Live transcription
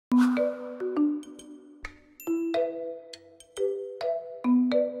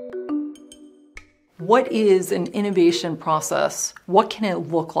what is an innovation process? What can it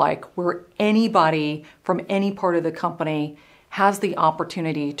look like where anybody from any part of the company has the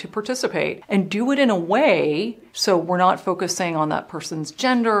opportunity to participate and do it in a way so we're not focusing on that person's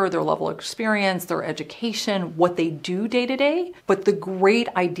gender, their level of experience, their education, what they do day to day, but the great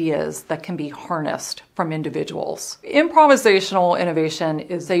ideas that can be harnessed from individuals. Improvisational innovation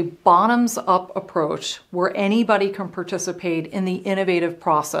is a bottoms-up approach where anybody can participate in the innovative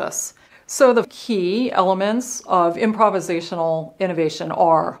process. So the key elements of improvisational innovation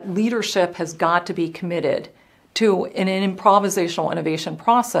are leadership has got to be committed to an improvisational innovation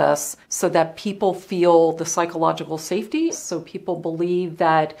process so that people feel the psychological safety, so people believe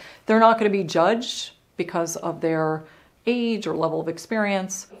that they're not going to be judged because of their age or level of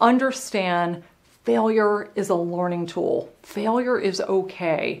experience. Understand failure is a learning tool. Failure is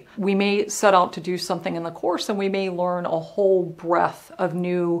okay. We may set out to do something in the course and we may learn a whole breadth of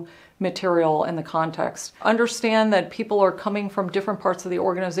new material in the context. Understand that people are coming from different parts of the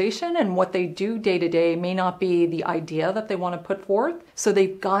organization and what they do day to day may not be the idea that they want to put forth. So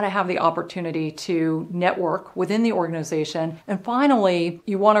they've got to have the opportunity to network within the organization. And finally,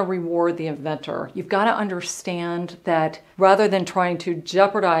 you want to reward the inventor. You've got to understand that rather than trying to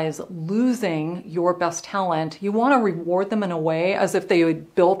jeopardize losing your best talent, you want to reward them in a way as if they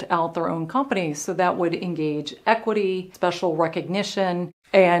had built out their own company. So that would engage equity, special recognition,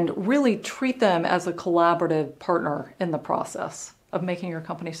 and really treat them as a collaborative partner in the process of making your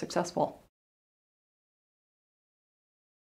company successful.